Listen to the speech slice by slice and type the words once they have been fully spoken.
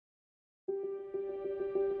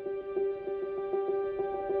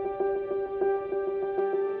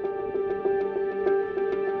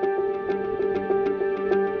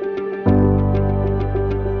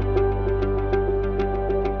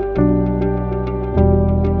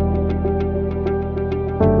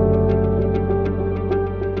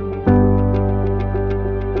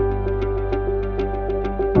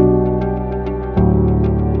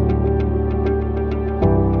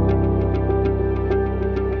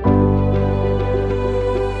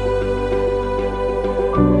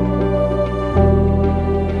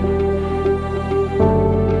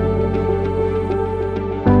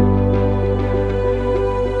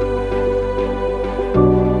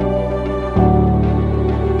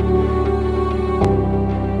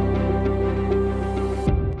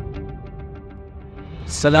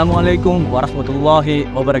Assalamu alaikum wa rahmatullahi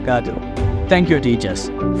wa barakatuh. Thank you, teachers,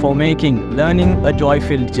 for making learning a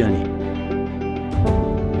joy-filled journey.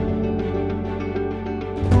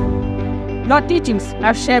 Your teachings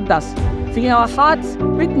have shaped us, filling our hearts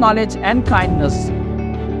with knowledge and kindness.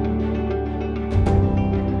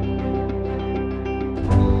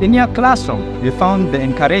 In your classroom, you found the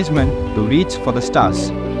encouragement to reach for the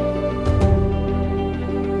stars.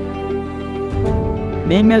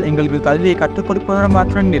 நீங்கள் எங்களுக்கு கல்வியை கற்றுக் கொடுப்பதை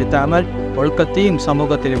மாத்திரம் நிறுத்தாமல் ஒழுக்கத்தையும்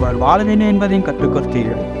சமூகத்தில் வாழ வேண்டும் என்பதையும் கற்றுக்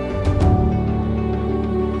கொடுத்தீர்கள்.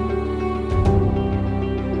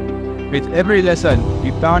 With every lesson,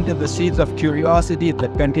 you planted the seeds of curiosity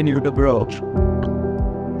that continue to grow.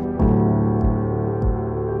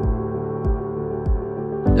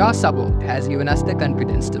 Your support has given us the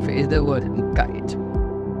confidence to face the world with courage.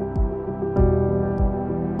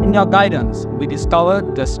 In your guidance, we discovered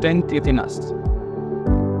the strength within us.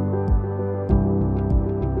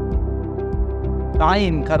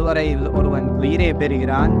 தாயின் கருவறையில் ஒருவன் உயிரை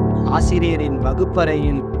பெறுகிறான், ஆசிரியரின்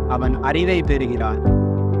வகுப்பறையில் அவன் அறிவை பெறுகிறான்.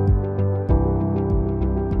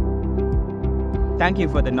 Thank you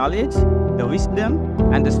for the knowledge, the wisdom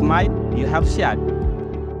and the smile you have shared.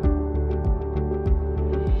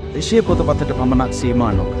 විෂය පොතපතට පමණක්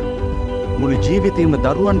සීමා නොකර මුළු ජීවිතේම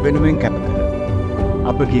දරුවන් වෙනුවෙන් කැප කර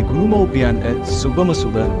අපගේ ගුරුමව්පියන්ට සුබම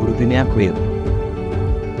සුබ ගුරු දිනයක් වේවා.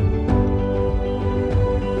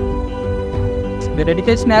 The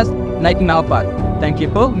dedication has lightened our path. Thank you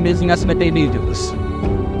for making us better individuals.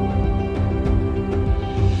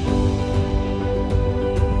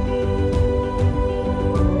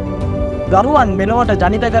 දරුවන් මෙලොවට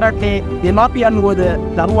ජනිත කරන්නේ දෙමාපියන් වුවද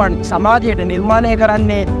දරුවන් සමාජයට නිර්මාණය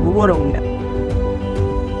කරන්නේ ගුරුවරුන්ය.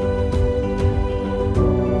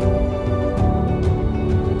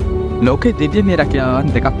 ලෝකයේ දිව්‍යමය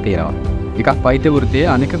රැකියාවන් දෙකක් තියෙනවා. එකක් වෛද්‍ය වෘත්තිය,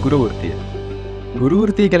 අනෙක ගුරු වෘත්තිය. ගුරු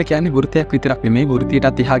වෘත්තිය කියලා කියන්නේ වෘත්තියක් විතරක් නෙමෙයි,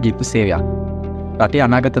 වෘත්තියටත් එහා ගියපු සේවයක්. රටේ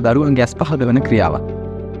අනාගත දරුවන්ගේ ඇස් පහදවන ක්‍රියාවක්.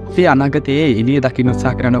 මේ අනාගතයේ එළිය දකින්න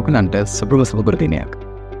උත්සාහ කරන ඔයගලන්ට සුබම සුබ ගුරු දිනයක්.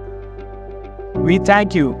 We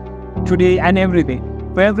thank you today and every day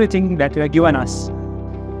for everything that you have given us.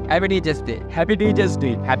 Happy Teachers Day. Happy Teachers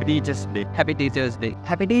Day. Happy Teachers Day. Happy Teachers Day.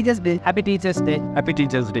 Happy Teachers Day. Happy Teachers Day. Happy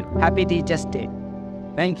Teachers Day. Happy Teachers Day.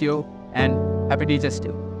 Thank you and Happy Teachers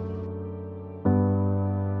Day.